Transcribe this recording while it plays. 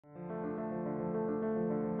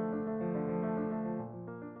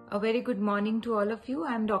A very good morning to all of you.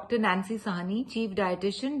 I'm Dr. Nancy Sahni, Chief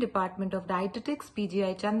Dietitian, Department of Dietetics,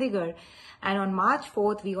 PGI Chandigarh. And on March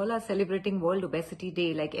 4th, we all are celebrating World Obesity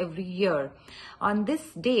Day like every year. On this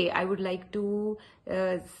day, I would like to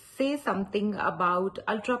say something about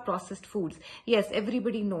ultra-processed foods. Yes,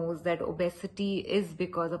 everybody knows that obesity is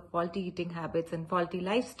because of faulty eating habits and faulty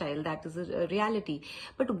lifestyle. That is a reality.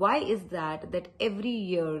 But why is that every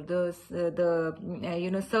year the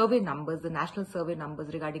survey numbers, the national survey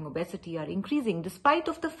numbers regarding obesity are increasing, despite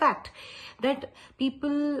of the fact that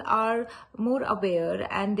people are more aware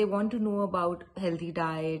and they want to know about healthy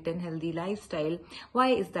diet and healthy lifestyle? Why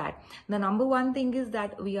is that? The number one thing is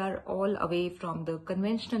that we are all away from the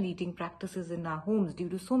conventional eating practices in our homes due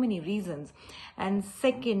to so many reasons. And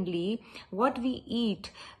secondly, what we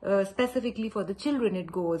eat, specifically for the children,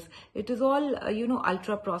 it is all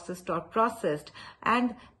ultra processed or processed.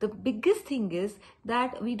 And the biggest thing is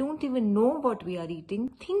that we don't even know what we are eating,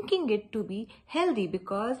 thinking it to be healthy,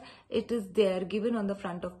 because it is there given on the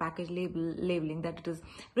front of package labeling that it is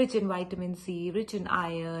rich in vitamin C, rich in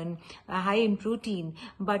iron, high in protein,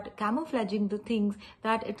 but camouflaging the things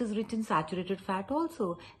that it is rich in saturated fat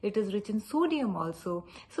also, it is rich in sodium also.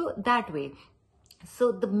 So that way.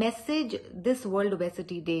 So the message this World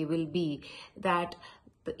Obesity Day will be that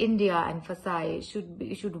India and FSI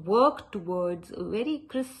should work towards a very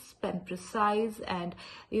crisp and precise and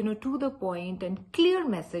to the point and clear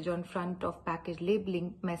message on front of package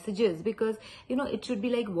labeling messages, because it should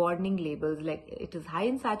be like warning labels, like it is high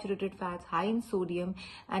in saturated fats, high in sodium,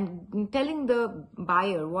 and telling the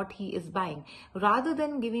buyer what he is buying, rather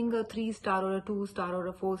than giving a 3-star or a 2-star or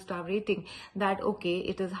a 4-star rating that okay,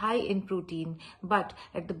 it is high in protein, but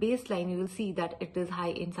at the baseline you will see that it is high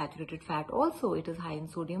in saturated fat also, it is high in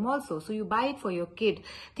sodium also. So you buy it for your kid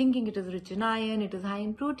thinking it is rich in iron, it is high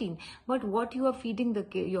in protein, but what you are feeding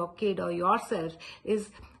your kid or yourself is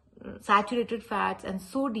saturated fats and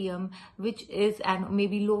sodium, which is, and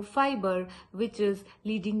maybe low fiber, which is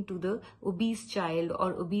leading to the obese child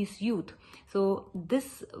or obese youth. So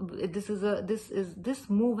this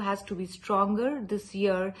move has to be stronger this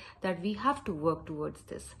year, that we have to work towards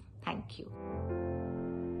this. Thank you.